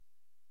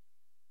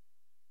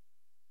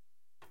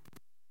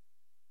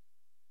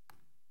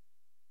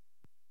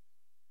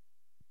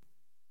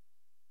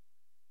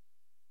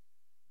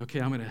Okay,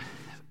 I'm going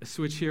to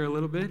switch here a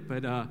little bit,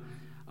 but I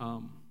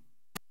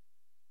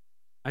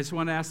just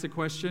want to ask the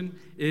question,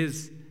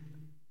 is,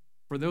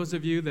 for those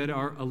of you that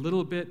are a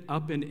little bit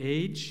up in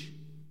age,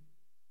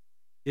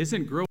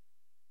 isn't growing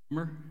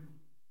summer?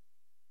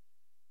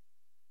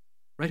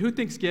 Right? Who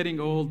thinks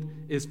getting old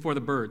is for the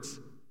birds?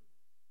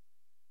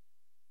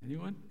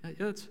 Anyone? Yeah,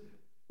 that's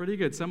pretty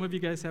good. Some of you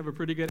guys have a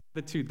pretty good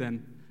attitude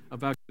then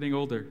about getting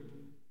older.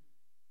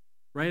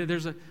 Right?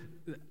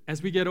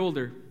 As we get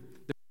older,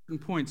 there are certain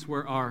points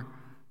where our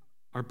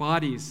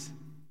bodies,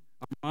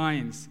 our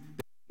minds,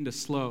 they begin to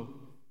slow.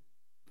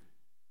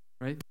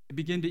 Right? They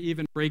begin to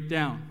even break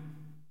down.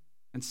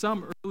 And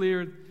some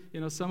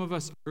of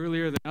us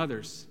earlier than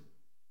others.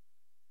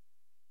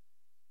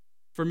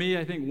 For me,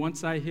 I think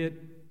once I hit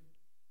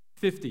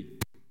 50,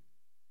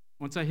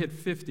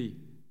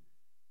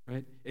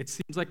 right, it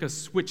seems like a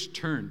switch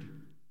turned.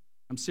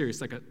 I'm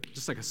serious,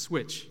 just like a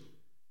switch.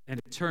 And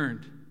it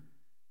turned.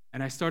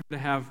 And I started to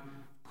have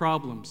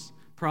problems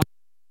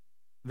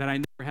that I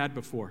never had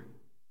before.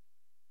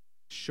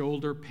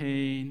 Shoulder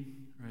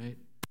pain, right?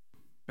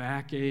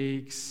 Back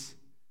aches,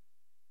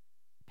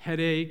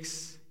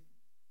 headaches,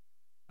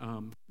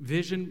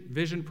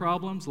 vision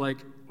problems, like,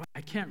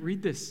 I can't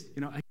read this.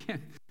 I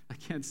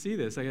can't see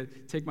this. I got to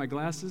take my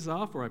glasses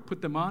off, or I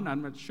put them on,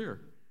 I'm not sure.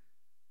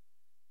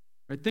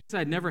 Right? Things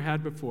I'd never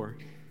had before.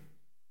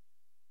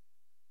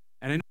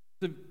 And I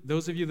know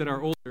those of you that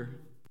are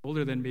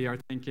older than me are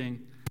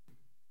thinking,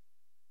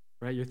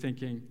 right? You're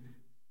thinking,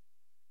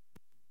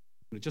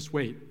 just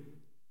wait.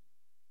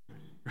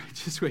 Right?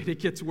 Just wait, it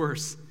gets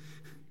worse.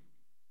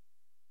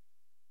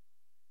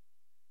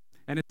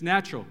 And it's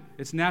natural.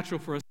 It's natural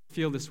for us to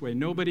feel this way.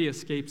 Nobody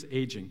escapes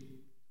aging.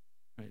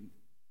 Right?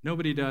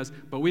 Nobody does,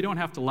 but we don't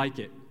have to like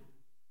it.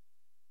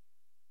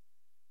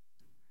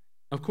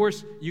 Of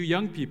course, you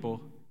young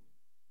people,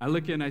 I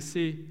look and I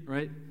see,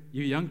 right?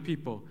 You young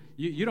people,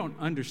 you don't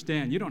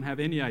understand. You don't have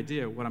any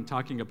idea what I'm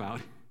talking about.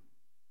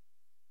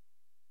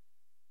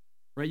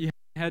 Right? You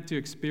haven't had to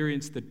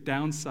experience the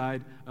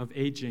downside of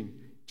aging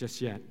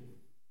just yet.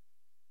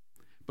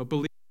 But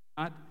believe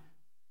it or not,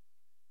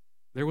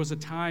 there was a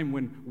time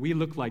when we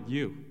looked like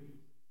you.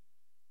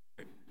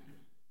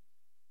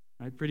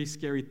 Right? Pretty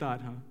scary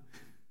thought, huh?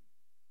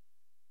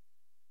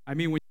 I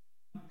mean, when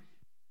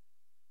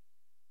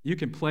you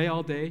can play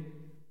all day,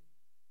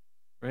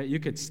 right? You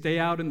could stay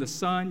out in the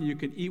sun. You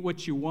could eat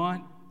what you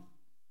want.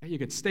 Right? You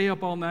could stay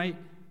up all night.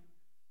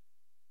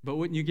 But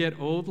when you get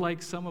old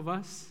like some of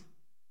us,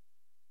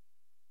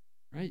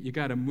 right? You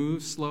got to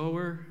move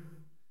slower.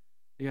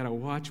 You got to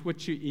watch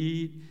what you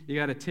eat. You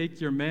got to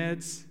take your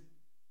meds.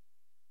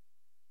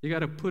 You got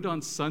to put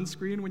on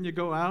sunscreen when you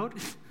go out.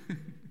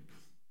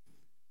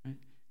 Right?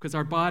 Because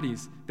our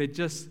bodies, they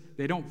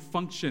don't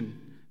function.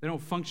 They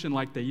don't function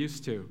like they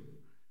used to.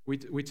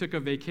 We took a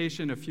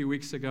vacation a few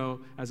weeks ago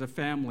as a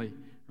family,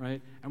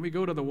 right? And we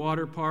go to the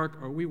water park,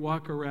 or we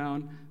walk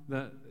around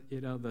the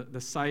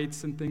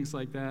sites and things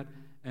like that.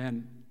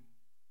 And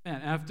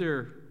man,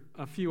 after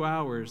a few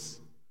hours,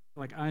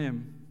 like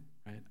I'm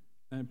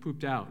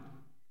pooped out.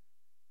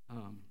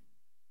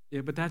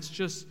 But that's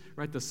just,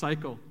 right, the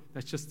cycle.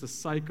 That's just the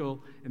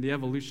cycle and the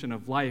evolution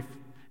of life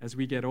as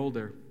we get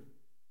older.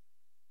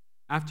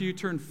 After you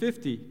turn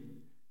 50,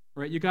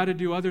 right, you got to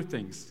do other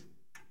things.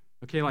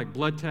 Okay, like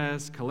blood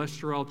tests,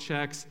 cholesterol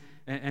checks,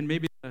 and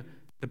maybe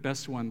the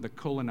best one, the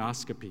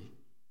colonoscopy.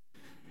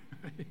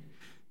 Right?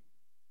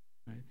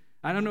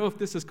 I don't know if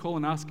this is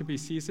colonoscopy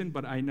season,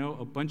 but I know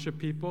a bunch of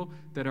people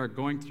that are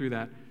going through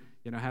that,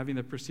 having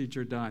the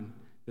procedure done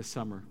this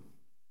summer.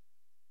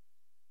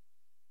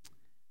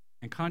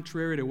 And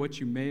contrary to what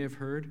you may have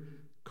heard,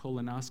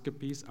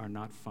 colonoscopies are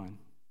not fun.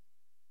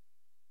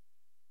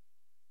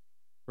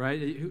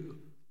 Right?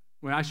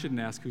 Well, I shouldn't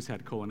ask who's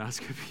had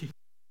colonoscopy.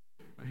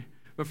 Right?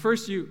 But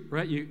first you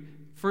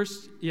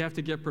have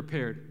to get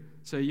prepared.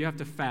 So you have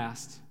to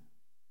fast.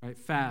 Right?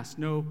 Fast,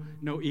 no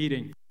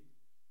eating.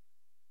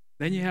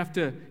 Then you have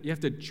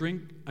to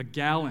drink a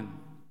gallon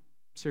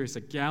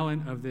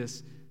of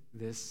this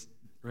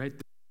right,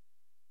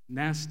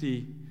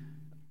 nasty,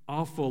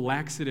 awful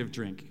laxative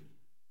drink.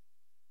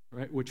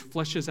 Right, which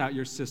flushes out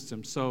your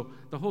system. So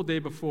the whole day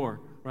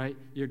before, right,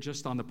 you're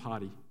just on the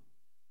potty.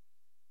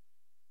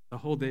 The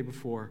whole day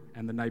before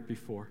and the night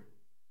before.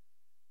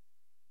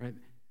 Right?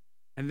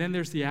 And then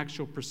there's the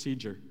actual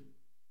procedure.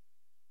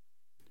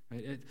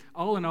 Right?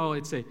 All in all,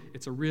 it's a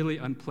really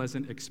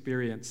unpleasant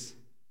experience.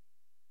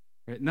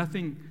 Right?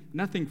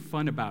 Nothing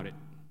fun about it.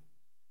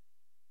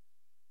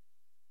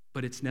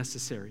 But it's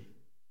necessary.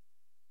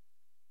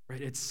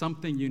 Right? It's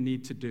something you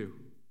need to do.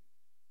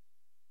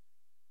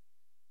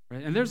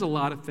 Right? And there's a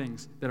lot of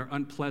things that are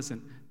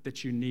unpleasant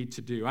that you need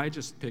to do. I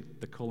just picked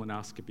the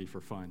colonoscopy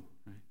for fun.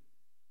 Right?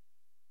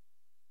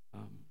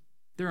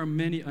 There are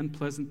many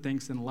unpleasant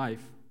things in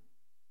life,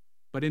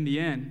 but in the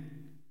end,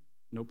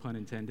 no pun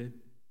intended,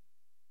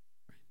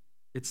 right?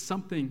 It's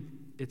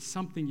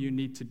something you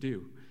need to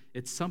do.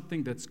 It's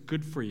something that's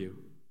good for you.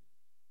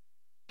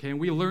 Okay,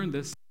 and we learn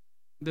this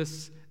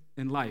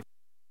in life,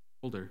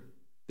 older.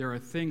 There are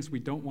things we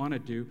don't want to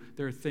do.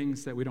 There are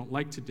things that we don't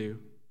like to do,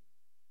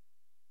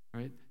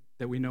 right,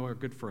 that we know are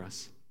good for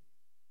us.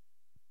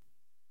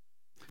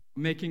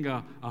 I'm making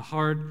a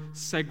hard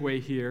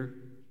segue here,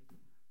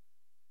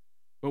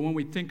 but when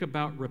we think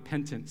about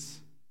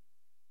repentance,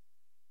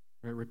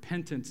 right,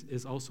 repentance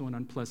is also an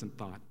unpleasant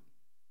thought.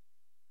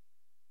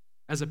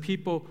 As a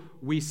people,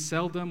 we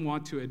seldom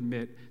want to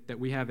admit that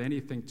we have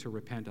anything to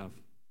repent of.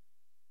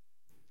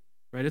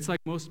 Right? It's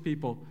like most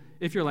people,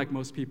 if you're like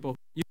most people,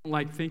 you don't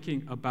like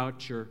thinking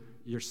about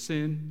your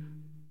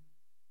sin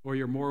or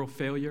your moral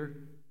failure.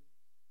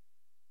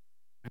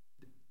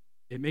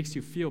 It makes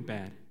you feel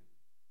bad.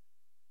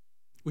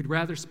 We'd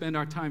rather spend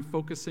our time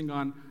focusing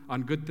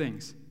on good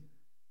things.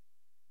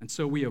 And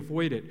so we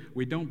avoid it.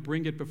 We don't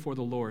bring it before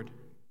the Lord.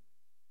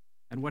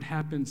 And what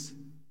happens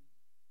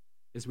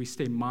is we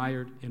stay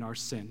mired in our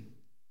sin.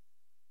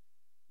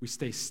 We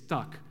stay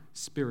stuck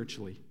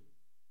spiritually.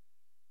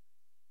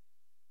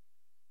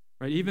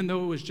 Right? Even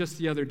though it was just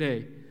the other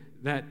day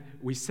that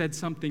we said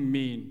something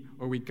mean,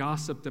 or we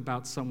gossiped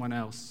about someone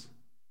else,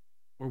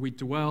 or we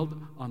dwelled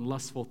on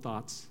lustful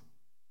thoughts,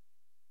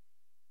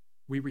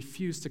 we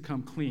refuse to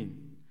come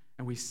clean,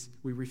 and we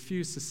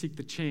refuse to seek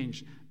the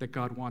change that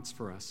God wants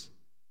for us.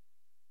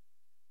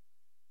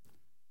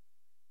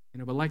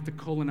 But like the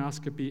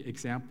colonoscopy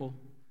example,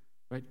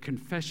 right?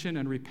 Confession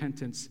and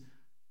repentance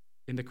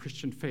in the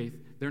Christian faith,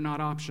 they're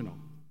not optional.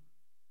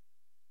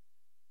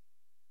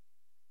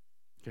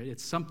 Okay,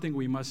 it's something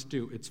we must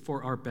do. It's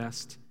for our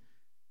best.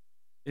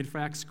 In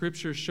fact,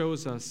 Scripture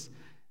shows us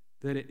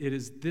that it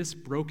is this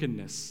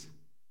brokenness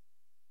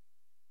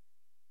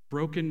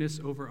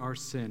over our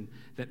sin,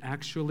 that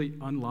actually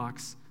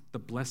unlocks the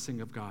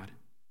blessing of God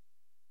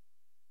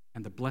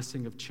and the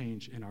blessing of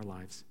change in our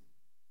lives.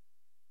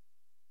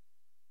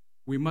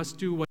 We must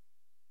do what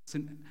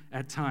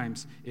at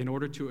times in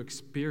order to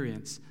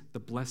experience the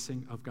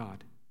blessing of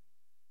God.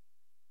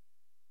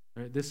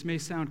 Right? This may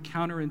sound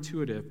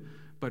counterintuitive,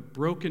 but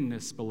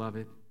brokenness,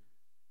 beloved,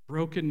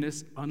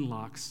 brokenness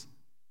unlocks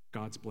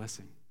God's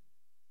blessing.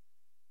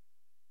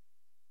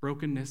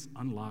 Brokenness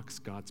unlocks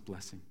God's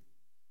blessing.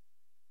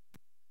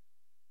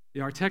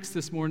 Our text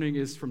this morning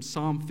is from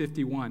Psalm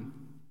 51.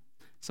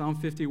 Psalm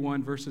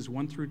 51, verses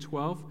 1 through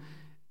 12.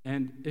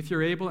 And if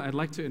you're able, I'd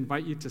like to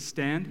invite you to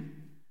stand.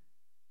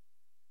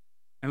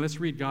 And let's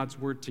read God's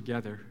word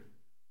together.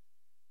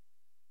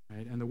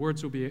 Right? And the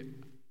words will be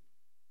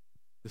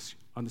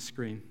on the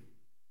screen.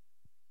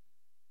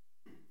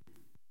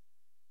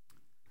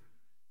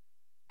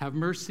 Have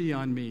mercy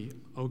on me,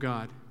 O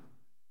God,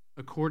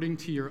 according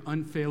to your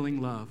unfailing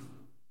love.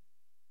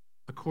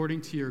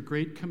 According to your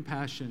great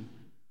compassion,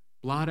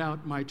 blot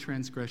out my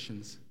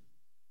transgressions.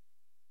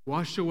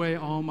 Wash away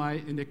all my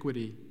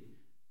iniquity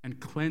and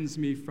cleanse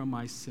me from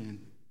my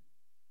sin.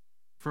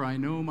 For I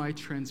know my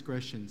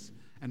transgressions,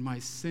 and my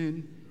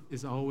sin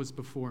is always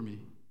before me.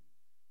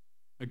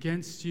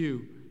 Against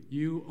you,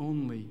 you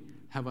only,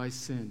 have I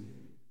sinned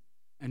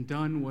and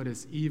done what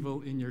is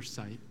evil in your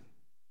sight.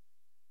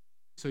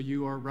 So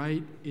you are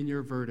right in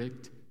your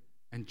verdict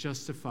and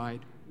justified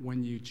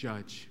when you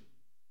judge.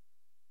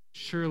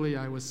 Surely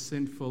I was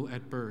sinful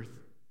at birth,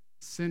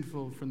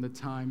 sinful from the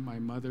time my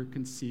mother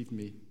conceived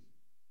me.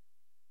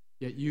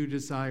 Yet you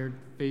desired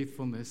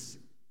faithfulness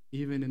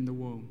even in the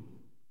womb.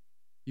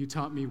 You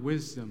taught me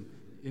wisdom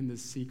in the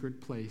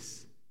secret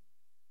place.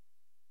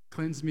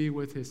 Cleanse me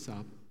with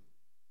hyssop,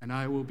 and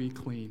I will be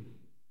clean.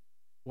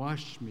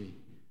 Wash me,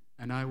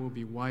 and I will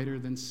be whiter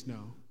than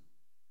snow.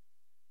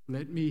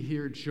 Let me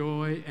hear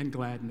joy and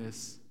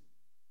gladness.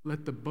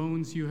 Let the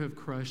bones you have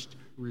crushed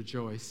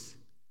rejoice.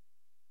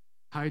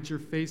 Hide your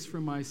face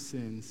from my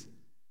sins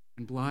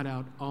and blot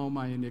out all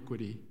my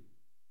iniquity.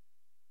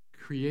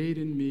 Create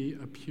in me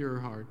a pure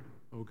heart,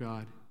 O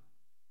God,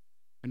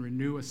 and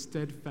renew a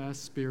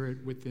steadfast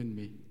spirit within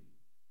me.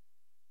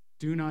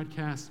 Do not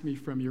cast me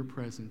from your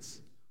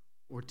presence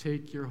or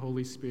take your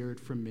Holy Spirit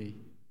from me.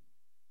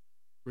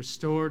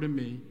 Restore to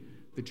me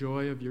the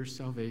joy of your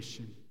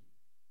salvation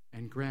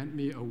and grant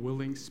me a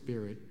willing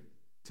spirit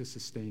to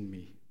sustain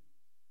me.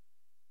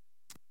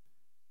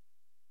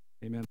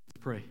 Amen. Let's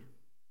pray.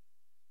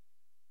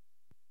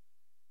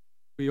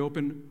 We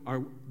open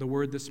the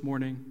word this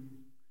morning.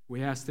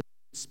 We ask that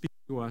you speak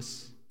to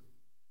us.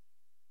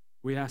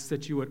 We ask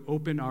that you would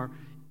open our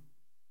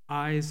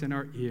eyes and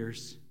our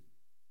ears,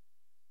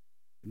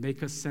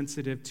 make us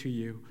sensitive to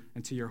you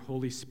and to your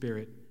Holy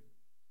Spirit.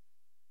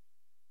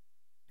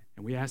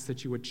 And we ask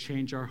that you would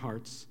change our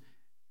hearts,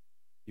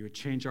 you would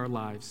change our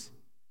lives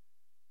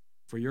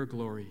for your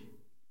glory.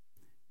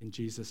 In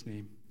Jesus'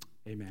 name,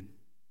 amen.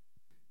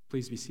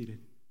 Please be seated.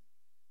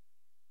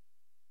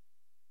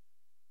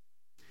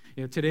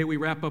 Today we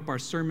wrap up our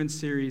sermon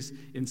series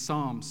in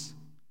Psalms.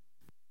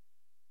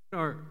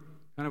 Our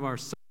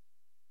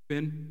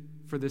been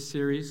for this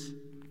series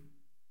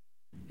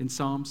in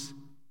Psalms,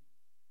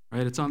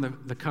 right? It's on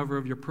the cover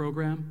of your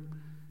program,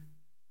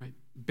 right?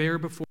 Bear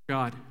before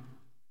God.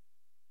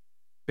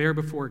 Bear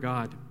before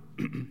God.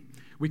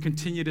 We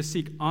continue to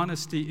seek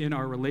honesty in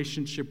our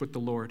relationship with the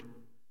Lord.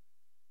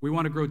 We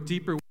want to grow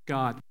deeper with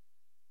God.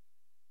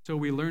 So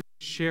we learn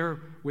to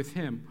share with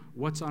him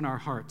what's on our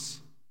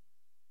hearts.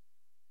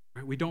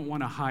 Right? We don't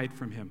want to hide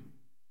from him.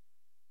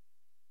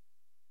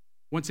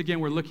 Once again,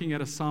 we're looking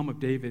at a Psalm of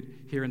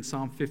David here in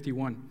Psalm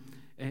 51.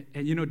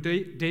 And you know,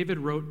 David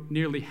wrote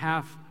nearly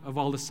half of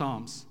all the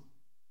Psalms.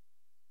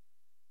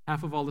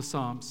 Half of all the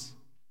Psalms.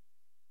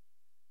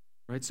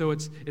 Right? So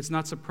it's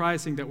not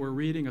surprising that we're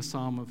reading a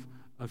psalm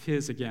of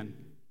his again.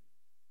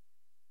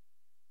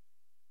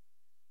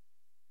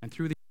 And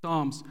through these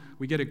psalms,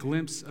 we get a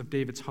glimpse of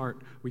David's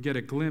heart. We get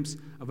a glimpse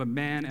of a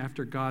man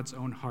after God's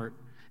own heart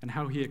and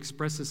how he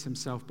expresses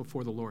himself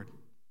before the Lord.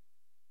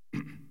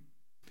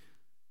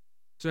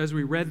 So as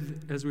we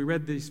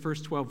read these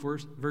first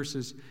 12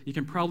 verses, you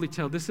can probably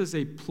tell this is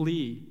a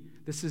plea.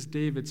 This is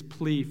David's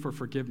plea for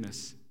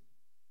forgiveness.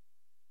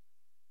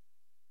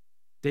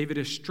 David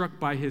is struck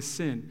by his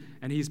sin,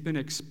 and he's been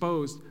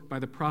exposed by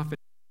the prophet.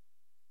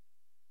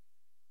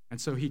 And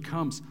so he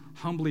comes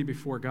humbly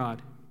before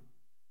God.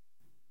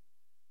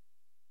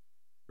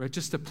 Right?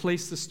 Just to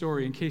place the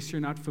story, in case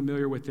you're not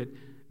familiar with it,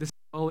 this is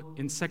all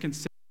in 2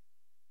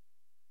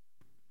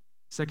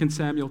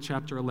 Samuel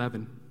chapter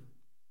 11.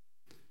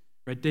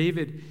 Right?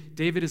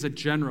 David is a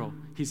general.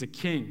 He's a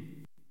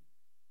king.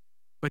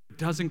 But he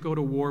doesn't go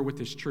to war with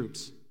his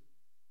troops.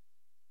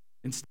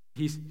 Instead,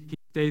 he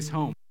stays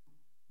home.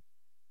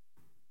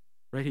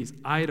 Right? He's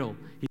idle.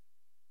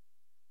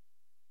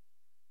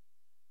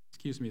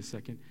 Excuse me a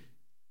second.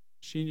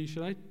 Sheeny,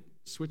 should I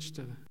switch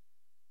to...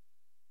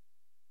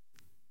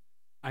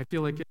 I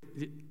feel like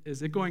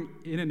is it going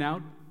in and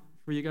out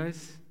for you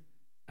guys?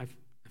 I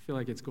feel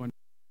like it's going...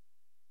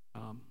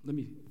 let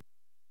me...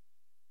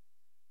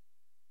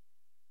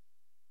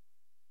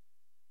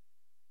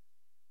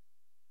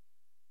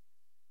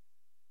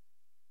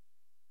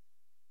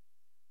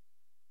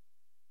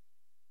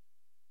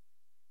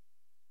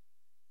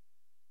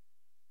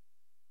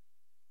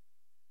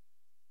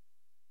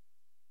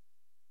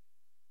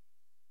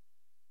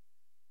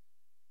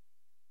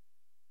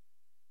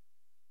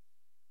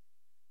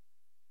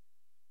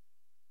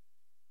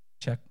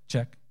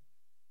 Check.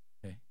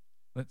 Okay,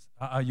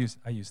 I'll use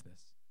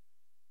this.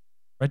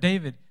 Right,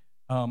 David.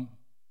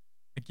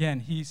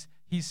 Again, he's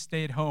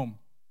stayed home.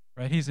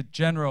 Right, he's a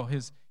general.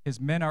 His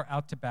men are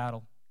out to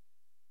battle,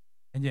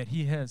 and yet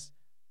he has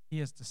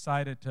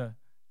decided to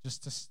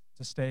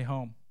stay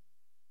home.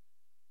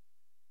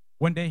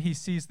 One day he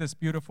sees this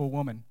beautiful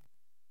woman,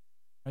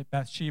 right,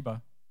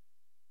 Bathsheba.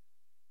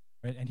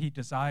 Right, and he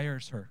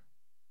desires her.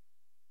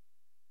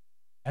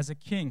 As a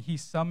king, he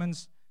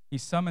summons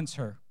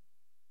her.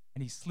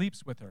 And he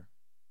sleeps with her.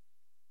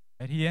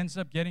 And he ends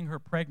up getting her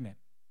pregnant.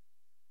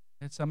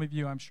 And some of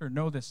you, I'm sure,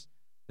 know this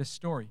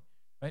story.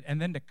 Right?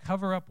 And then to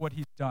cover up what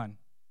he's done,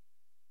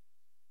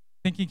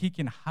 thinking he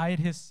can hide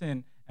his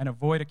sin and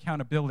avoid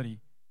accountability,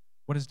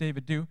 what does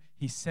David do?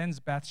 He sends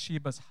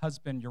Bathsheba's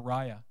husband,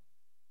 Uriah.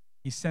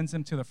 He sends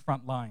him to the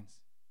front lines,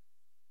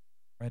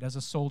 right, as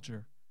a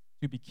soldier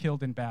to be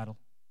killed in battle.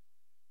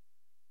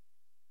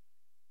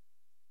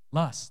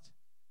 Lust,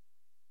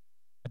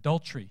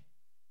 adultery,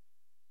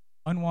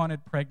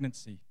 unwanted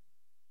pregnancy,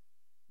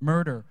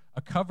 murder,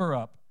 a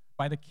cover-up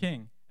by the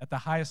king at the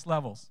highest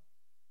levels.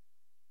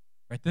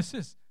 Right? This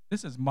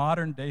is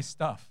modern day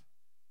stuff.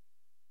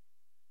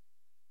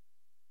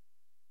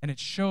 And it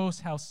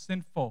shows how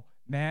sinful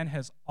man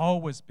has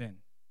always been,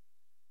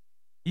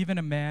 even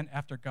a man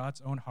after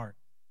God's own heart.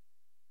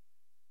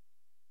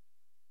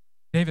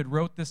 David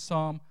wrote this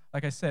psalm,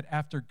 like I said,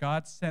 after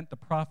God sent the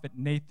prophet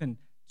Nathan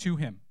to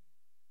him.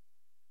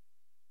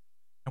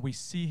 And we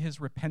see his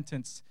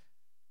repentance,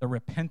 the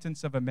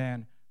repentance of a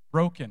man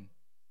broken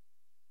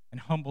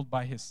and humbled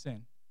by his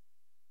sin.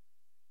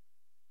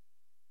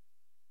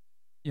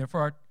 You know,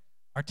 for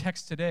our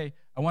text today,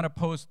 I want to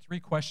pose 3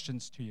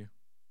 questions to you.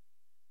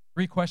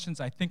 3 questions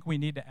I think we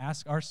need to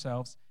ask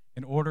ourselves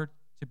in order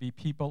to be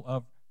people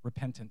of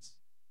repentance.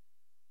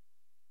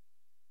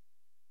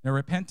 Now,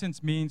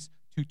 repentance means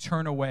to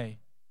turn away,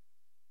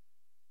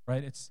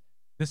 right?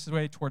 This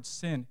way towards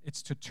sin.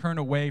 It's to turn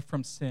away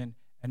from sin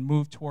and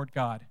move toward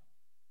God.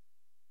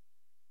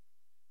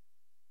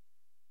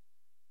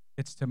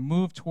 It's to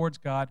move towards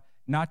God,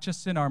 not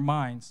just in our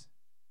minds,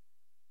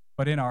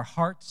 but in our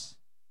hearts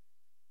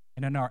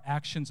and in our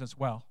actions as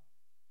well.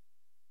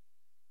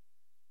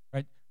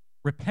 Right?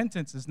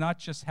 Repentance is not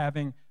just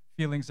having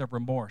feelings of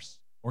remorse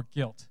or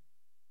guilt,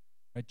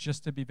 right?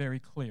 Just to be very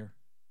clear.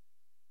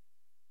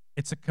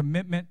 It's a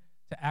commitment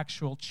to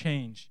actual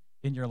change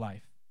in your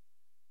life.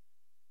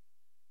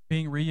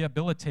 Being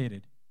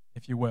rehabilitated,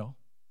 if you will.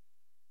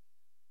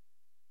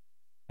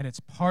 And it's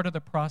part of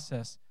the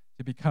process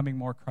to becoming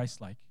more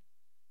Christ-like.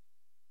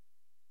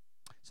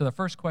 So the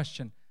first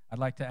question I'd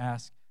like to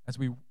ask as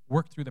we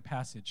work through the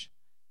passage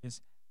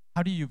is,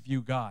 how do you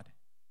view God?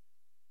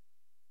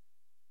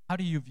 How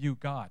do you view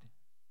God?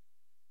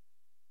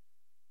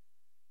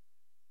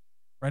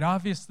 Right?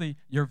 Obviously,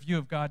 your view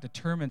of God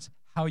determines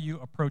how you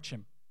approach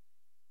him.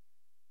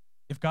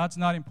 If God's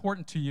not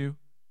important to you,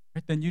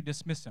 right, then you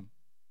dismiss him.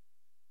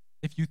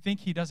 If you think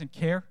he doesn't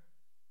care,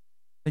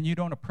 then you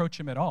don't approach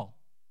him at all.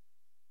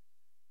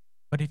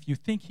 But if you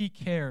think he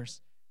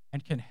cares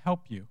and can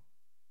help you,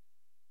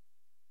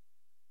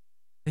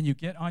 then you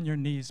get on your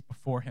knees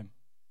before him.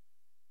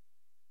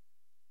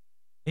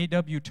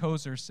 A.W.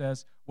 Tozer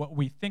says, what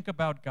we think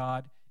about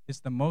God is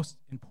the most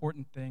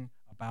important thing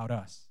about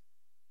us.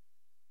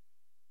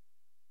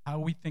 How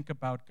we think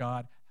about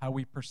God, how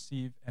we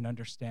perceive and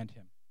understand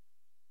him.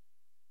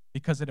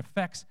 Because it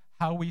affects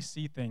how we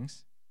see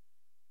things,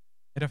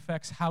 it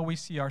affects how we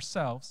see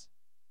ourselves,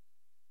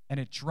 and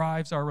it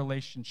drives our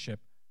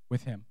relationship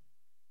with him.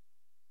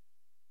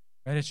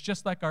 Right? It's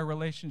just like our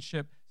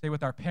relationship, say,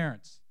 with our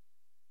parents.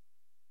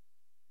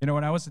 You know,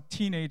 when I was a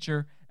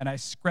teenager and I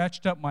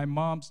scratched up my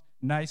mom's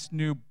nice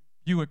new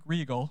Buick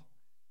Regal,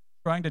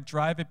 trying to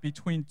drive it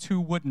between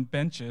two wooden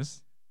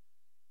benches,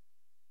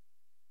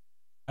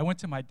 I went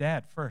to my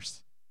dad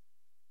first.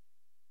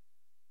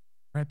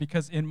 Right?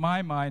 Because in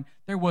my mind,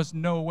 there was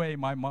no way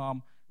my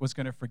mom was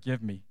going to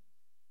forgive me.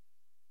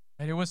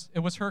 And it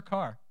was her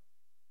car.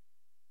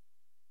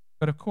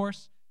 But of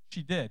course,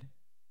 she did.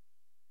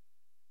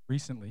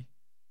 Recently.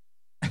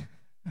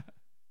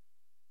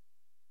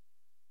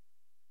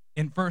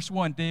 In verse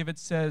 1, David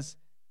says,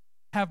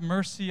 "Have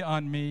mercy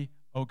on me,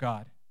 O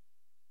God."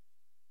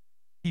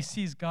 He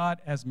sees God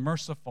as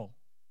merciful,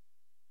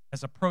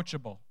 as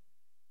approachable.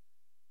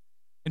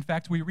 In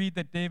fact, we read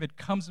that David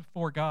comes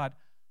before God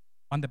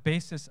on the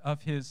basis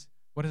of his,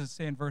 what does it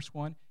say in verse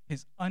 1?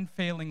 His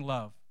unfailing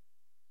love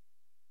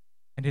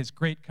and his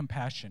great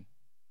compassion.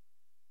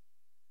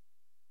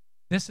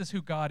 This is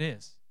who God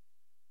is.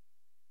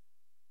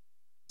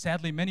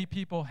 Sadly, many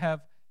people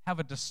have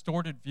a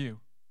distorted view.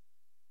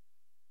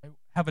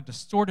 Have a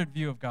distorted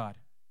view of God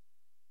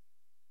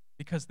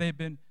because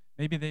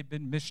maybe they've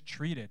been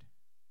mistreated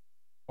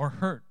or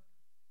hurt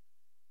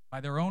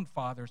by their own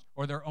fathers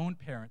or their own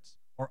parents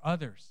or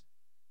others.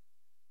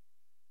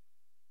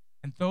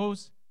 And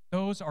those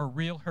are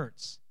real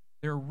hurts.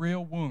 They're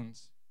real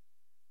wounds.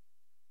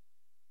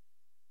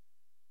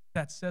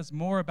 That says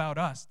more about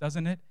us,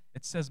 doesn't it?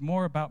 It says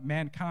more about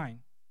mankind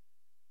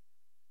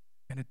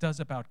than it does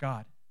about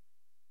God.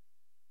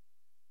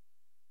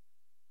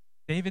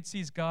 David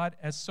sees God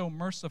as so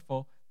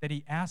merciful that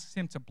he asks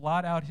him to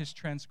blot out his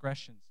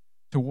transgressions,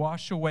 to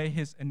wash away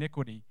his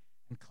iniquity,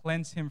 and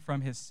cleanse him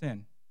from his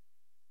sin.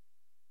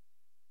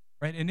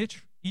 Right? In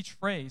each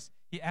phrase,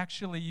 he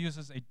actually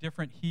uses a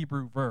different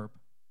Hebrew verb.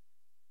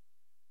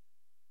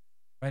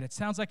 Right? It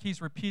sounds like he's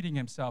repeating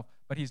himself,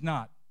 but he's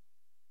not.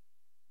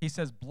 He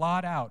says,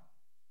 blot out.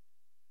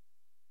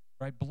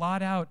 Right?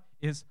 Blot out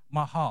is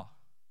maha,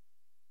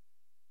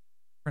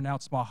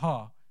 pronounced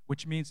maha,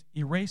 which means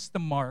erase the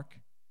mark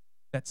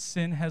that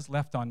sin has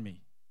left on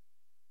me.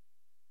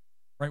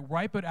 Right?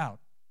 Wipe it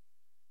out,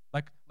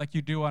 like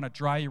you do on a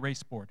dry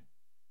erase board.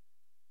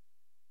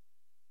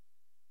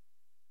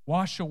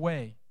 Wash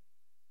away.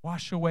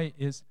 Wash away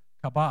is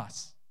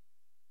kabas.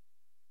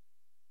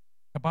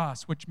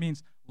 Kabas, which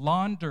means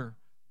launder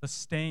the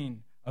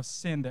stain of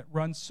sin that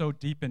runs so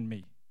deep in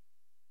me.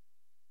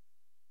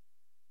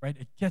 Right?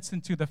 It gets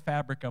into the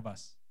fabric of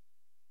us.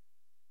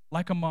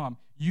 Like a mom,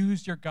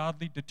 use your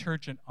godly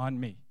detergent on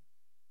me.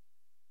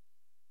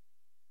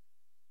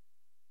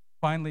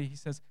 Finally, he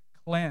says,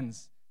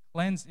 cleanse.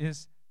 Cleanse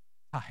is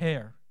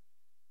taher,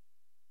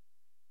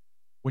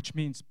 which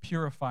means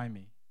purify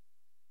me.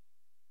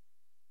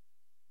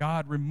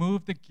 God,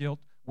 remove the guilt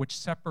which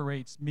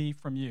separates me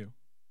from you.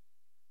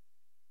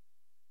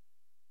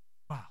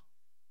 Wow.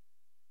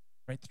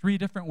 Right? 3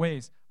 different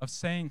ways of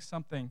saying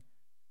something,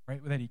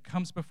 right, that he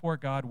comes before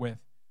God with,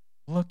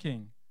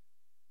 looking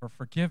for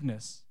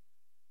forgiveness,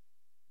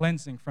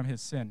 cleansing from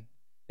his sin.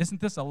 Isn't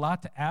this a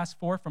lot to ask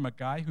for from a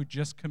guy who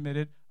just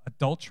committed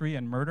adultery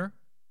and murder?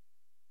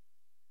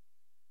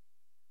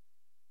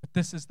 But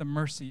this is the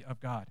mercy of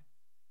God.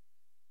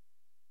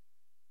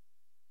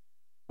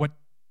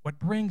 What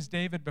brings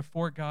David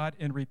before God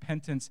in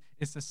repentance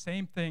is the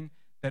same thing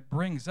that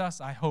brings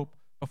us, I hope,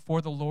 before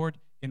the Lord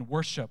in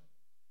worship,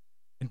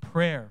 in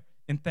prayer,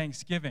 in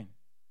thanksgiving.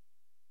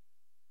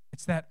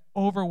 It's that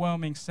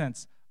overwhelming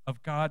sense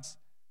of God's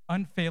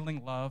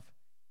unfailing love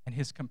and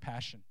his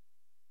compassion.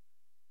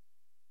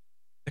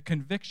 The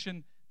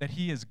conviction that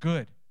he is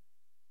good,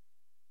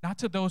 not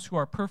to those who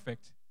are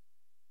perfect,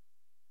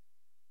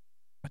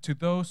 but to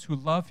those who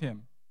love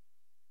him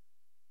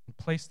and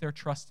place their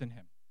trust in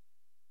him.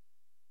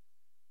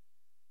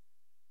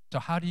 So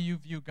how do you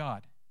view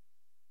God?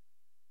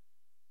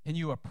 Can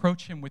you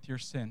approach him with your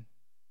sin?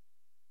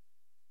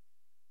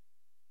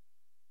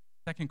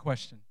 Second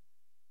question,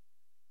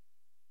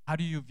 how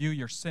do you view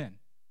your sin?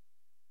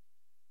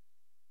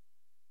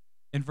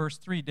 In verse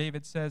 3,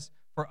 David says,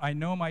 "For I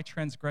know my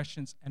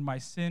transgressions, and my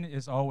sin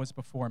is always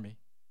before me."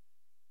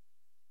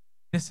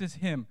 This is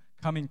him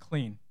coming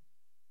clean.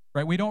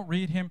 Right? We don't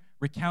read him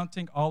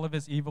recounting all of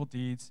his evil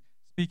deeds,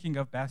 speaking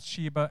of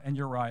Bathsheba and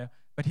Uriah,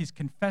 but he's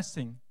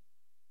confessing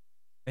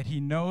that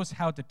he knows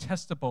how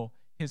detestable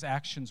his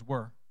actions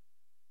were.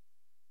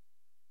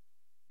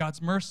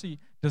 God's mercy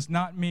does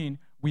not mean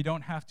we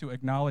don't have to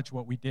acknowledge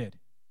what we did.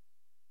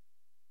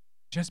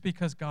 Just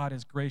because God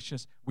is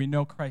gracious, we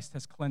know Christ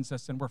has cleansed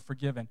us and we're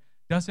forgiven,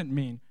 doesn't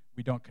mean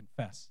we don't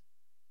confess.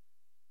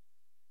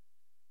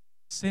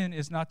 Sin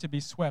is not to be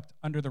swept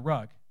under the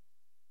rug.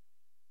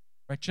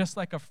 Right? Just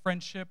like a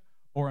friendship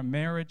or a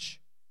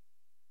marriage.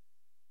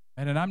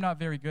 And I'm not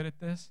very good at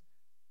this,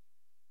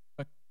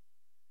 but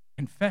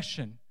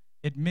confession,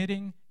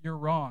 admitting your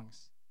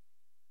wrongs,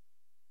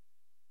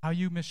 how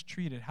you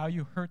mistreated, how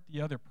you hurt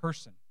the other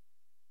person,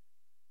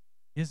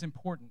 is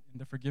important in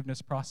the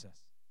forgiveness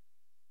process.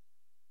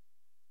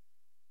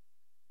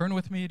 Turn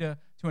with me to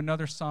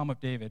another Psalm of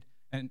David.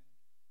 And,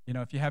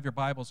 if you have your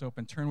Bibles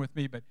open, turn with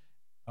me, but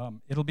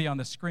it'll be on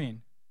the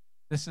screen.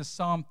 This is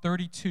Psalm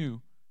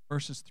 32,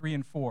 verses 3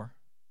 and 4.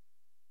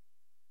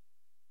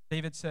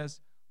 David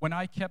says, "When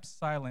I kept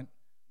silent,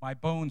 my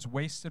bones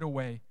wasted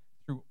away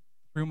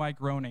through my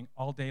groaning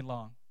all day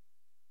long.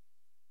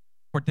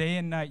 For day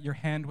and night your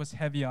hand was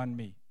heavy on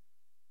me.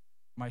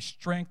 My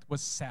strength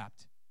was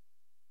sapped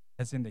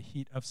as in the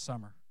heat of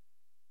summer."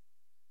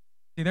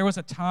 See, there was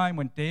a time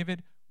when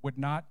David would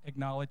not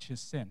acknowledge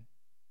his sin.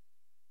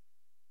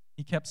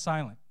 He kept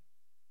silent.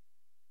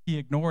 He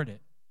ignored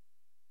it.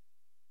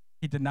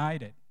 He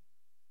denied it.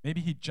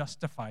 Maybe he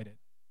justified it.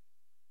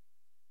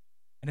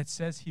 And it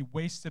says he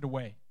wasted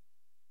away.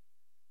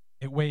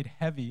 It weighed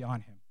heavy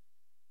on him.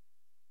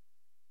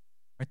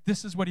 Right?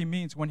 This is what he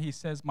means when he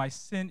says, "My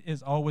sin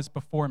is always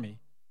before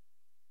me."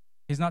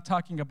 He's not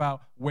talking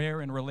about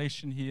where in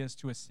relation he is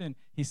to his sin.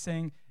 He's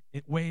saying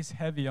it weighs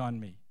heavy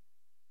on me.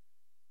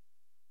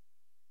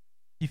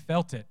 He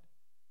felt it.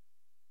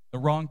 The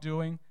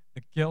wrongdoing,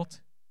 the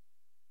guilt,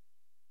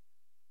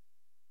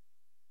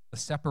 the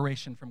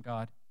separation from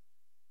God.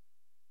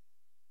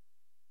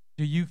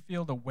 Do you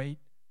feel the weight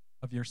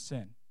of your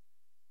sin?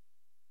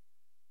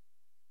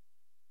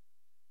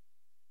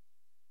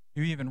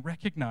 Do you even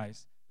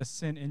recognize the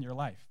sin in your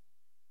life?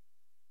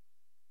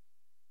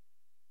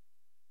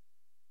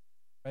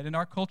 Right? In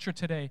our culture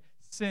today,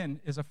 sin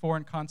is a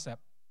foreign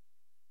concept.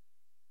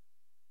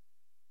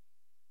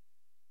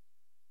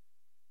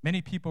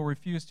 Many people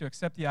refuse to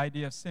accept the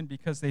idea of sin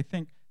because they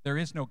think there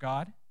is no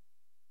God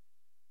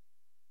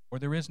or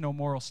there is no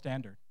moral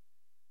standard.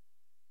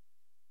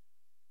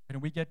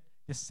 And we get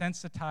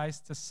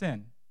desensitized to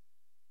sin.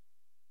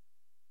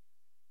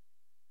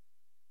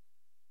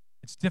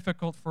 It's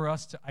difficult for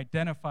us to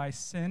identify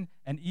sin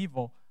and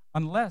evil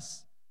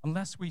unless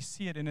we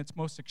see it in its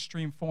most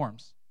extreme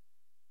forms,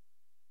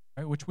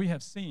 right, which we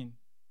have seen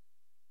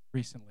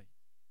recently.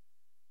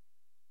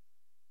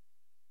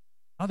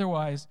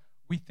 Otherwise,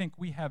 we think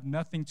we have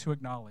nothing to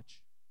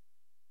acknowledge.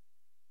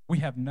 We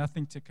have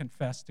nothing to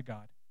confess to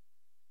God.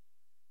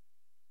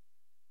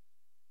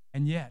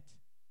 And yet,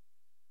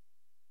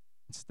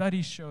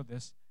 studies show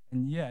this,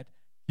 and yet,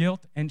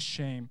 guilt and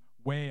shame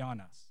weigh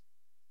on us.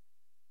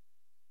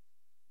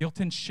 Guilt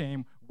and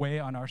shame weigh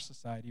on our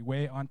society,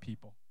 weigh on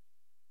people.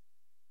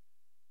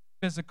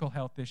 Physical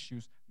health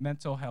issues,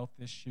 mental health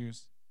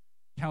issues,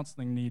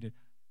 counseling needed,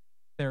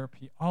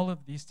 therapy, all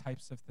of these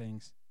types of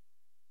things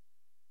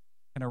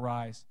can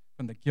arise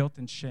from the guilt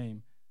and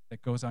shame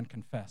that goes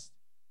unconfessed.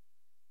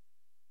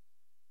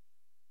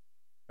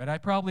 But I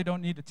probably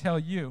don't need to tell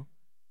you,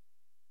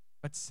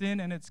 but sin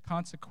and its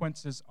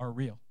consequences are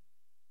real.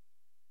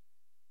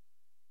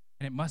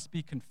 And it must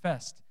be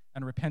confessed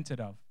and repented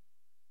of,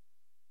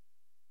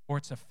 or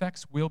its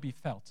effects will be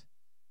felt.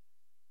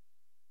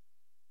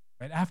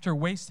 Right? After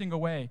wasting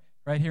away,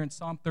 right here in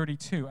Psalm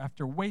 32,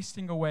 after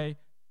wasting away,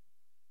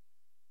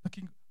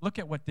 look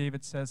at what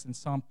David says in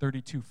Psalm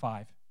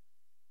 32:5.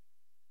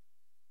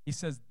 He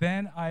says,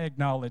 "Then I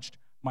acknowledged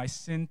my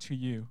sin to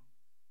you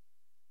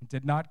and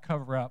did not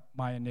cover up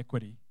my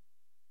iniquity.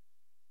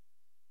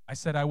 I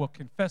said, I will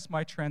confess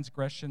my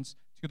transgressions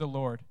to the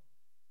Lord,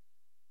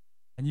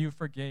 and you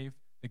forgave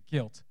the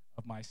guilt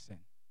of my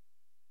sin."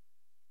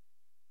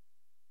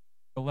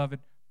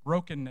 Beloved,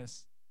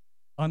 brokenness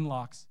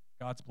unlocks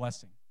God's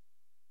blessing.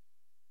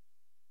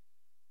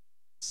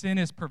 Sin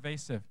is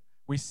pervasive.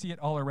 We see it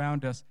all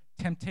around us.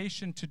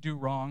 Temptation to do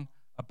wrong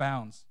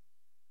abounds.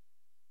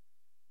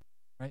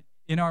 Right?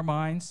 In our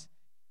minds,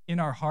 in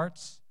our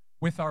hearts,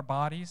 with our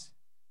bodies,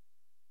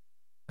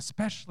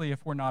 especially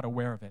if we're not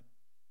aware of it.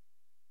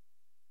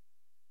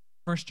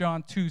 1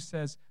 John 2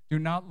 says, "Do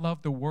not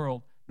love the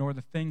world nor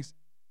the things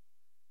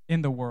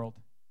in the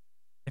world.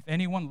 If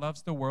anyone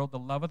loves the world, the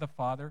love of the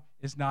Father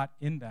is not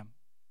in them.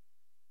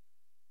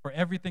 For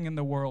everything in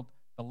the world,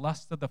 the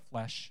lust of the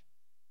flesh,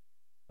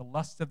 the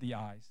lust of the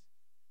eyes,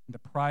 and the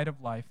pride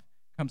of life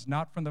comes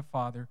not from the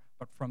Father,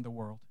 but from the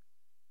world."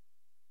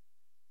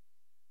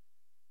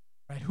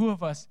 Right? Who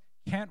of us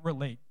can't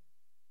relate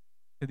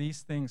to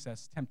these things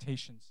as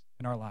temptations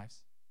in our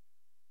lives?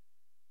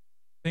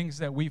 Things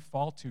that we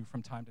fall to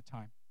from time to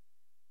time.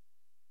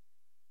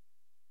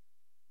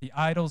 The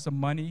idols of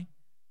money,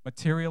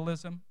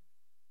 materialism,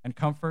 and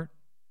comfort.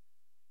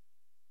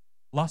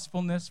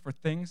 Lustfulness for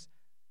things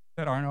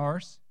that aren't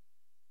ours.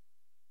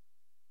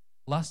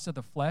 Lust of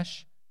the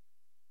flesh.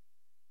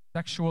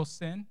 Sexual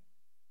sin.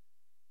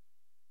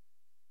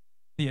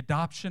 The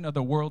adoption of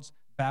the world's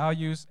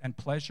values and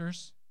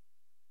pleasures.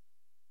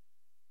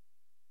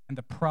 And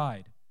the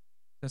pride.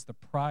 It says the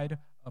pride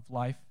of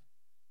life,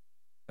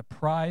 the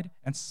pride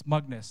and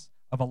smugness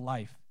of a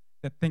life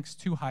that thinks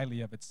too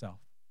highly of itself,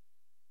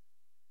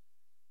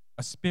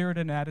 a spirit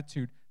and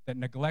attitude that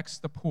neglects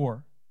the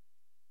poor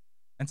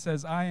and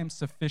says, I am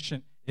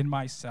sufficient in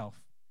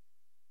myself,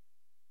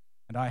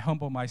 and I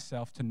humble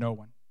myself to no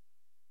one.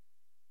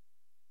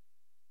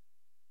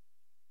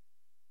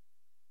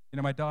 You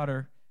know, my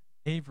daughter,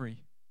 Avery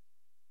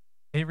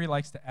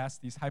likes to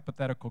ask these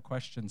hypothetical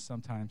questions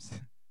sometimes.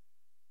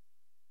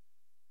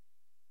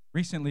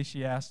 Recently,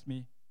 she asked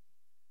me,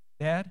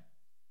 Dad,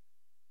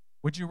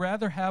 would you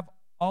rather have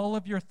all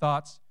of your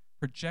thoughts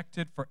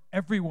projected for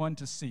everyone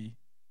to see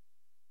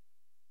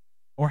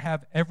or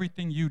have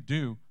everything you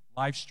do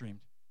live streamed?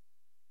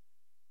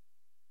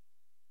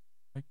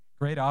 Like,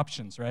 great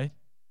options, right?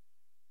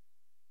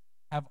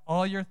 Have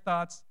all your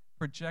thoughts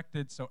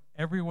projected so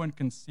everyone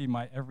can see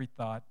my every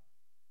thought,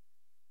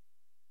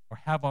 or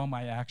have all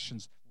my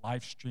actions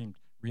live streamed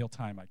real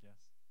time, I guess.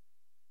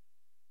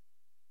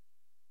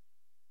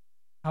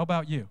 How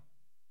about you?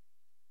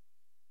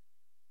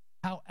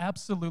 How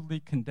absolutely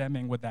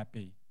condemning would that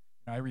be?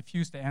 I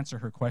refuse to answer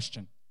her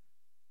question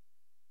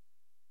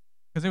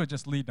because it would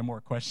just lead to more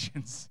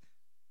questions.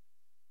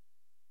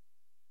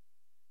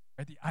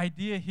 Right? The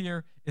idea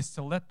here is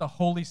to let the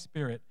Holy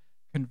Spirit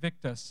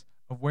convict us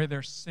of where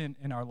there's sin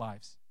in our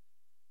lives.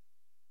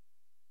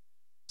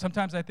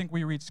 Sometimes I think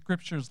we read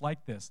scriptures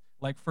like this,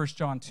 like 1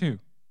 John 2,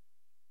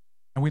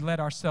 and we let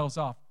ourselves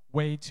off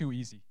way too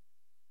easy.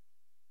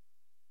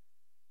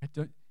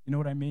 You know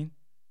what I mean?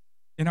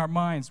 In our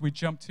minds, we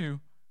jump to,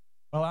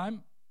 well,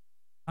 I'm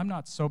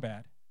not so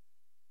bad.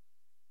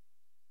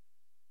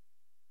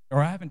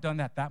 Or I haven't done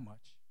that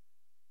much.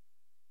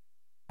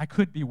 I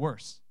could be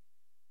worse.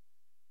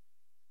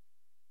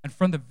 And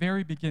from the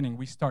very beginning,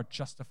 we start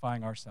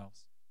justifying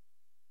ourselves.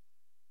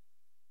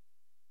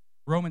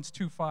 Romans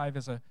 2:5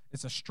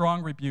 is a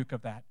strong rebuke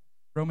of that.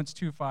 Romans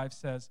 2:5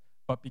 says,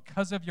 but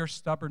because of your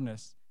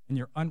stubbornness and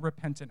your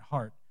unrepentant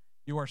heart,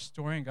 you are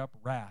storing up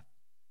wrath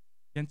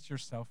against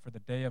yourself for the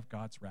day of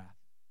God's wrath,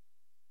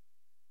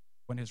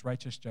 when his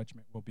righteous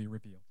judgment will be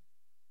revealed.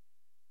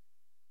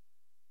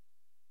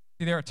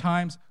 See, there are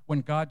times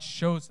when God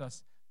shows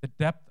us the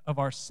depth of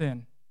our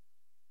sin,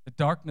 the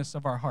darkness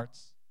of our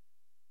hearts.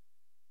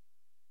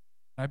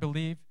 I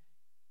believe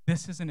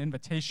this is an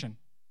invitation.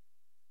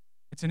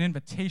 It's an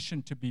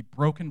invitation to be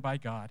broken by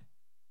God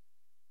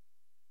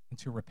and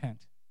to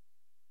repent.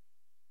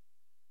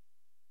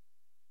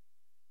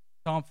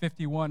 Psalm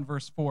 51,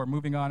 verse 4,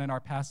 moving on in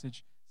our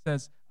passage,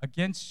 says,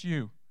 against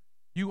you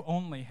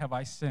only have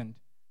I sinned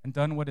and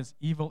done what is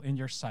evil in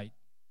your sight.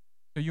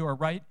 So you are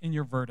right in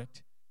your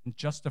verdict and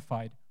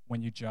justified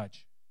when you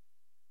judge.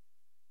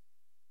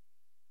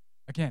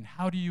 Again,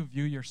 how do you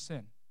view your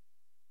sin?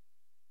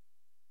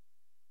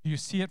 Do you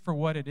see it for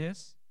what it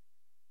is?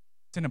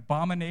 It's an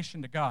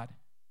abomination to God.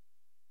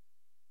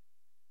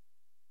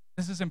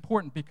 This is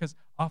important because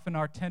often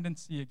our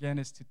tendency, again,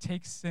 is to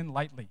take sin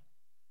lightly.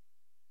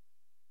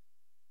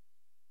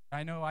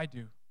 I know I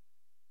do.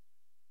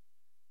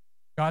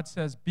 God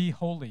says, be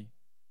holy,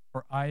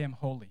 for I am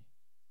holy.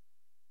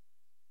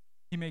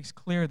 He makes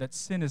clear that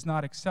sin is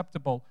not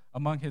acceptable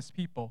among his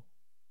people.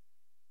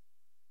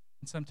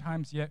 And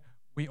sometimes yet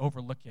we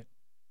overlook it.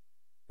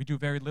 We do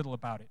very little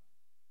about it.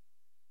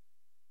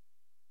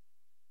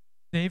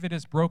 David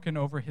is broken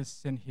over his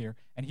sin here,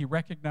 and he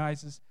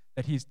recognizes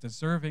that he's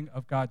deserving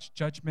of God's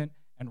judgment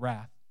and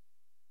wrath.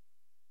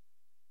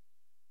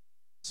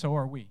 So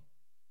are we.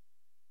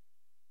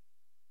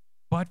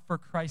 But for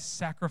Christ's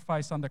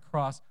sacrifice on the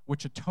cross,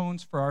 which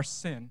atones for our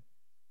sin,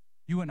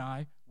 you and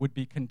I would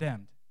be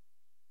condemned,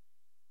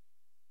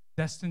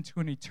 destined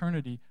to an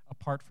eternity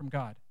apart from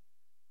God.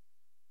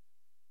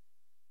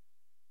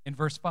 In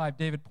verse 5,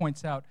 David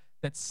points out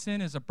that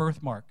sin is a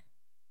birthmark.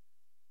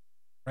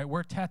 Right?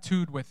 We're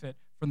tattooed with it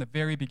from the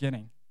very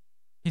beginning.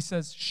 He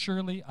says,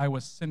 surely I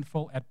was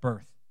sinful at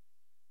birth.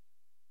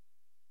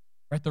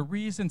 Right? The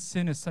reason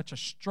sin is such a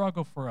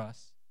struggle for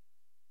us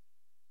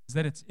is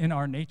that it's in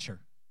our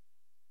nature.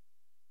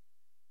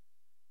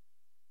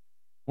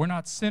 We're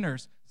not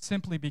sinners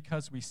simply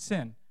because we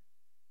sin.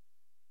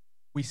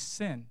 We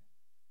sin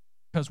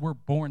because we're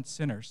born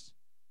sinners.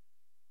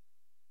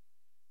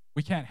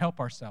 We can't help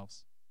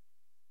ourselves.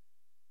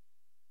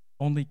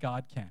 Only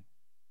God can.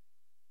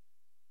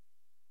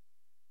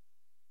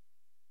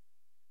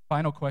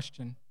 Final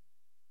question.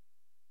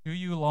 Do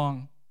you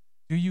long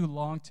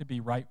to be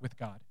right with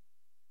God?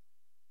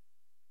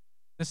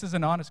 This is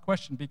an honest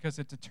question because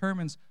it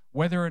determines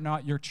whether or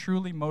not you're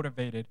truly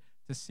motivated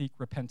to seek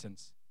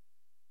repentance.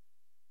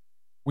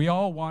 We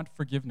all want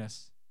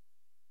forgiveness,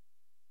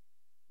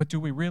 but do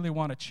we really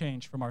want to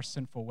change from our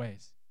sinful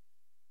ways?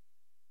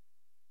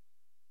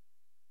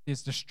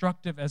 As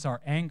destructive as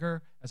our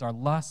anger, as our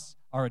lusts,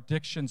 our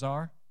addictions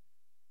are,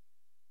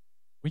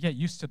 we get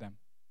used to them.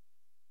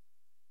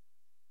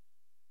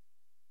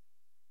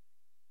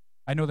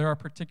 I know there are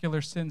particular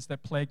sins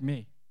that plague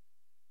me.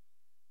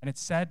 And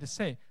it's sad to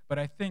say, but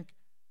I think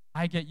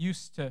I get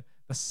used to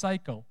the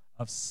cycle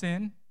of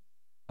sin,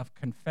 of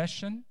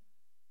confession,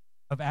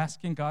 of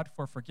asking God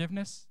for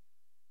forgiveness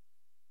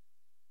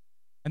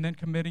and then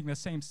committing the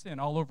same sin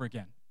all over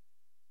again.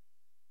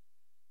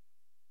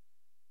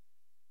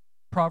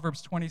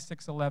 Proverbs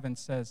 26:11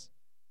 says,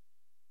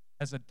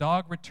 "As a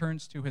dog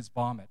returns to his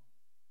vomit,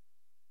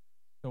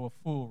 so a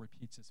fool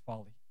repeats his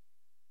folly."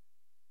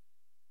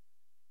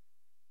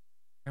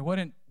 And what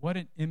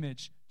an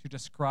image to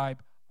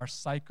describe our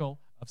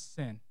cycle of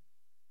sin.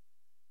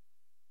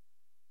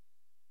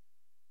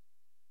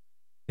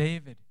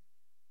 David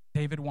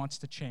wants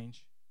to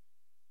change.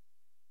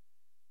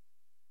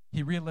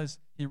 He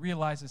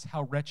realizes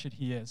how wretched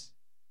he is.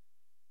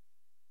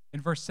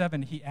 In verse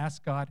 7, he asks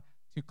God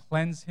to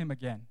cleanse him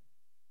again.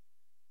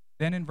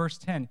 Then in verse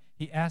 10,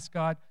 he asks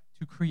God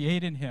to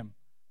create in him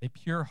a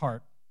pure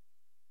heart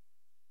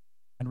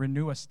and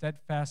renew a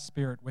steadfast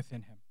spirit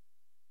within him.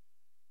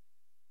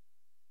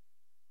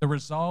 The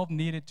resolve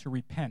needed to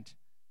repent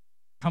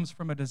comes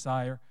from a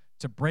desire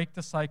to break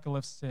the cycle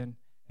of sin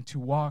and to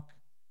walk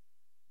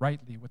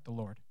rightly with the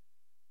Lord.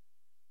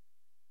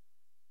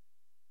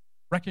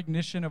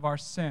 Recognition of our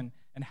sin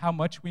and how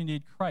much we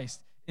need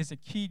Christ is a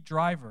key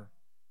driver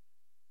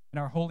in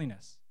our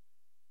holiness.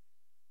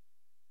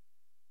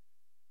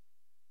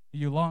 Do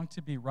you long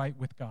to be right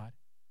with God?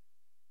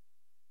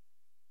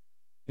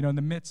 You know, in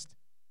the midst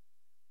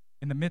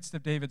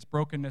of David's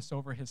brokenness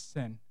over his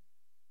sin,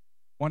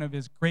 one of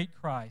his great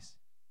cries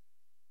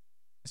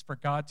is for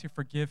God to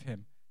forgive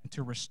him and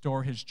to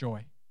restore his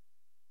joy.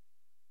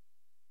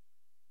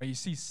 But you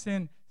see,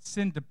 sin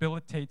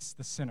debilitates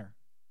the sinner.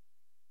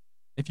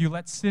 If you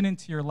let sin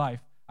into your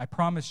life, I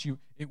promise you,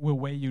 it will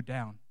weigh you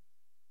down.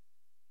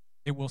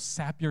 It will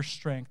sap your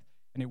strength,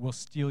 and it will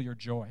steal your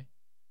joy.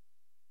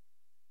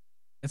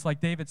 It's like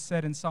David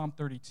said in Psalm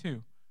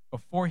 32,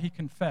 before he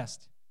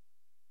confessed,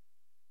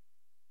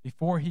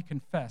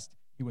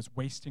 he was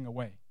wasting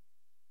away.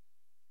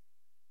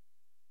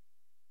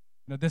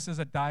 Now, this is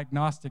a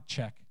diagnostic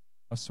check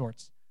of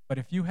sorts, but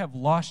if you have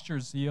lost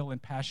your zeal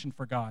and passion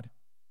for God,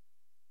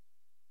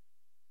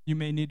 you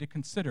may need to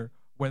consider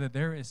whether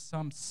there is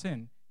some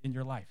sin in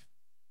your life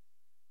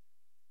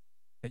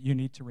that you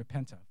need to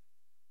repent of.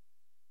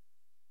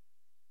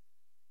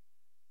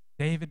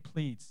 David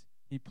pleads,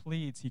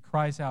 he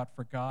cries out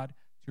for God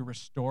to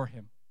restore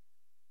him.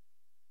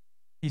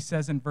 He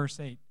says in verse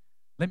 8,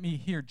 "Let me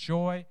hear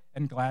joy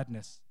and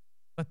gladness.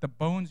 Let the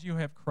bones you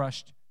have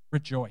crushed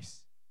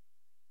rejoice."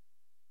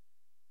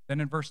 Then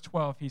in verse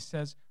 12, he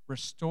says,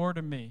 "Restore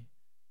to me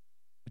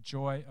the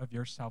joy of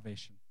your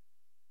salvation."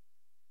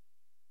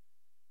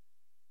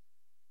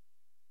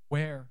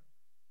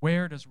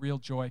 Where does real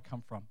joy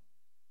come from?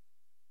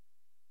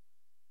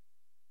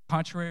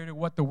 Contrary to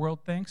what the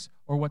world thinks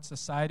or what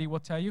society will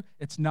tell you,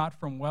 it's not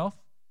from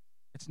wealth,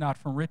 it's not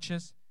from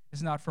riches,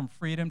 it's not from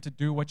freedom to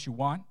do what you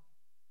want.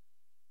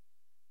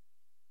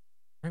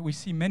 Right? We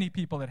see many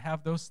people that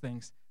have those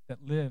things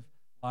that live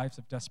lives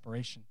of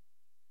desperation.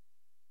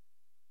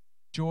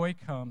 Joy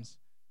comes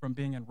from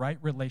being in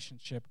right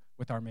relationship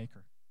with our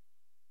Maker.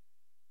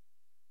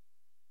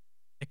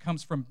 It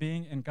comes from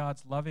being in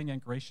God's loving and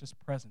gracious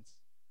presence.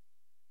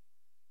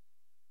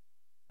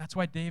 That's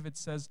why David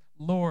says,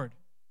 "Lord,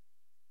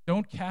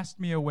 don't cast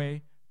me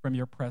away from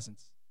your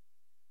presence.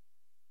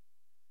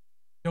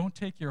 Don't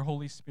take your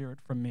Holy Spirit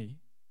from me."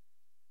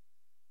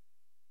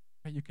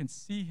 But you can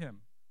see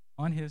him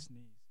on his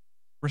knees.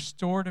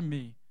 "Restore to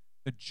me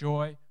the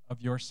joy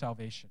of your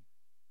salvation."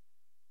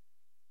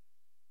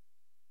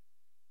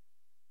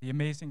 The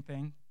amazing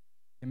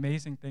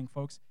thing,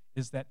 folks,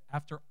 is that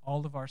after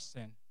all of our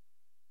sin,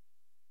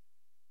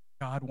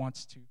 God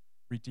wants to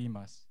redeem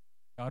us.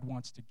 God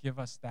wants to give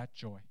us that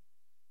joy.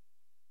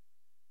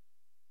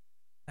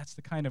 That's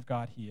the kind of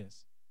God he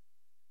is.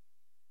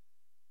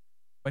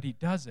 But he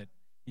does it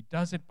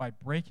by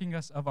breaking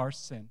us of our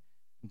sin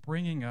and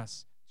bringing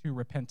us to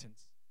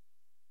repentance.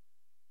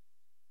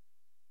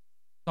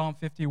 Psalm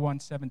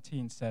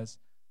 51:17 says,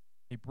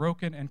 "A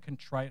broken and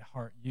contrite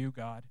heart you,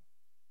 God,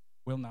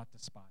 will not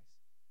despise."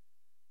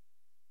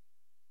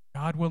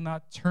 God will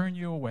not turn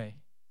you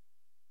away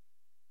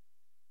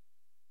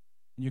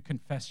when you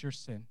confess your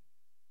sin,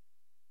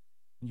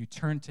 when you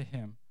turn to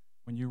him,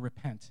 when you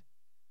repent.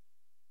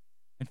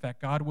 In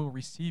fact, God will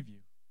receive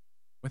you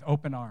with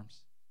open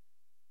arms.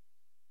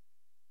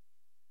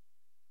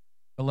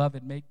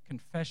 Beloved, make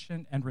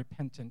confession and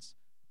repentance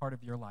part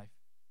of your life.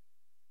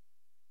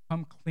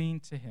 Come clean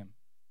to him.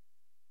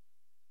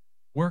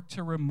 Work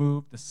to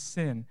remove the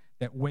sin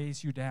that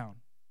weighs you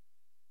down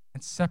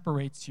and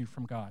separates you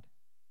from God.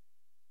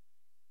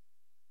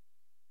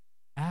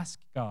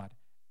 Ask God,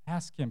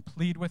 ask him,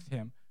 plead with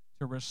him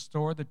to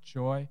restore the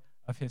joy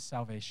of his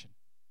salvation.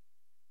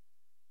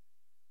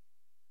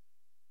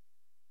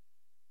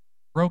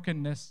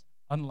 Brokenness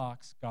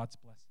unlocks God's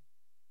blessing.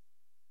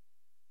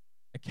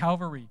 At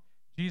Calvary,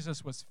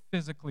 Jesus was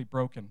physically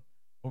broken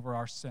over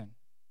our sin.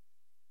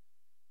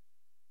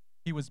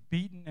 He was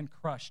beaten and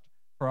crushed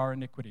for our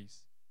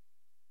iniquities.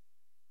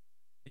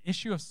 The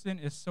issue of sin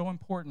is so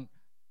important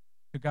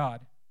to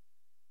God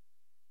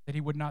that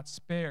he would not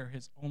spare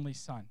his only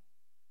son.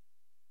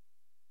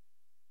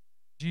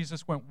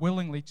 Jesus went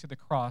willingly to the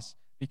cross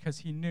because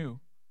he knew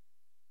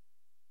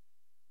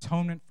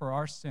atonement for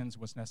our sins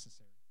was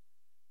necessary.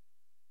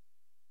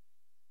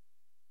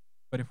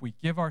 But if we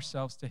give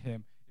ourselves to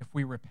him, if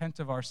we repent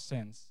of our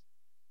sins,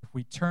 if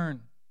we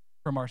turn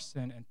from our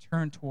sin and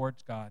turn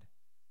towards God,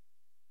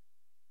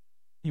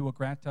 he will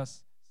grant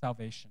us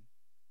salvation.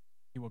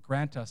 He will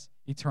grant us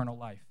eternal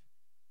life.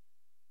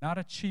 Not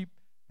a cheap,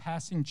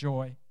 passing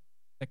joy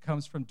that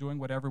comes from doing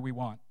whatever we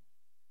want,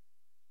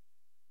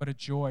 but a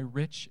joy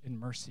rich in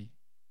mercy,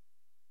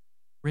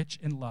 rich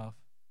in love,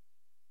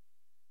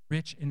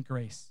 rich in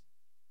grace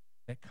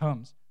that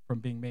comes from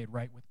being made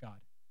right with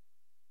God.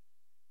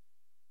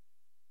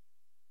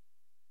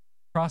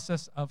 The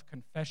process of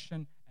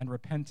confession and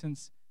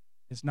repentance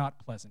is not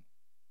pleasant.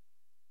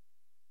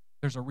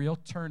 There's a real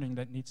turning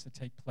that needs to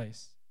take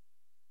place.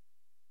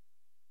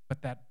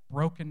 But that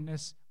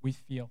brokenness we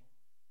feel,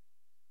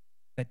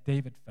 that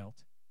David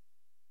felt,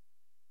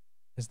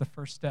 is the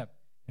first step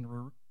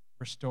in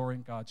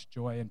restoring God's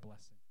joy and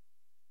blessing.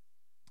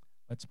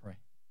 Let's pray.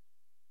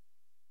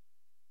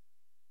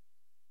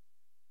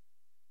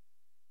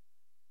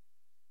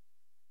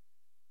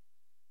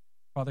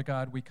 Father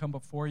God, we come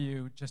before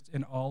you just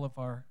in all of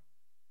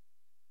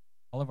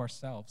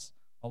ourselves,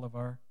 all of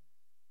our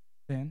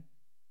sin.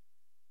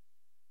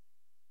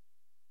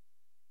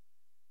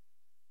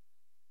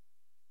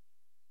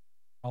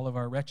 All of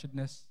our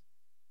wretchedness,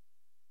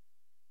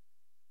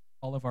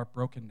 all of our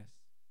brokenness.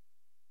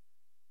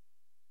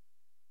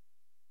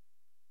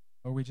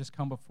 Lord, we just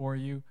come before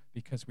you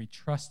because we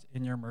trust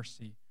in your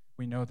mercy.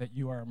 We know that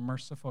you are a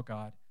merciful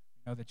God.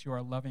 We know that you are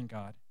a loving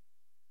God.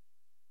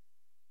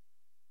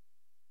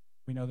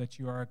 We know that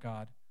you are a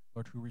God,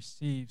 Lord, who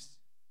receives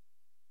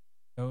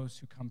those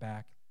who come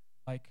back,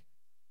 like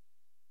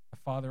the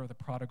father of the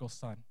prodigal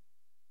son.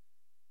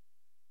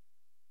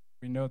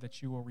 We know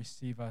that you will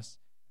receive us,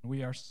 and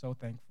we are so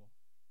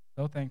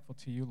thankful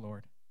to you,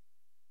 Lord.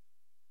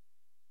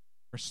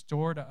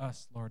 Restore to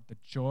us, Lord, the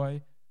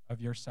joy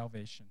of your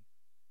salvation,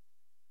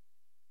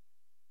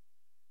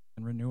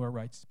 and renew a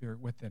right spirit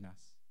within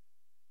us.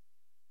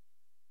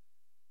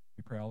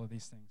 We pray all of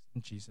these things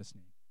in Jesus'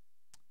 name.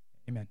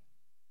 Amen.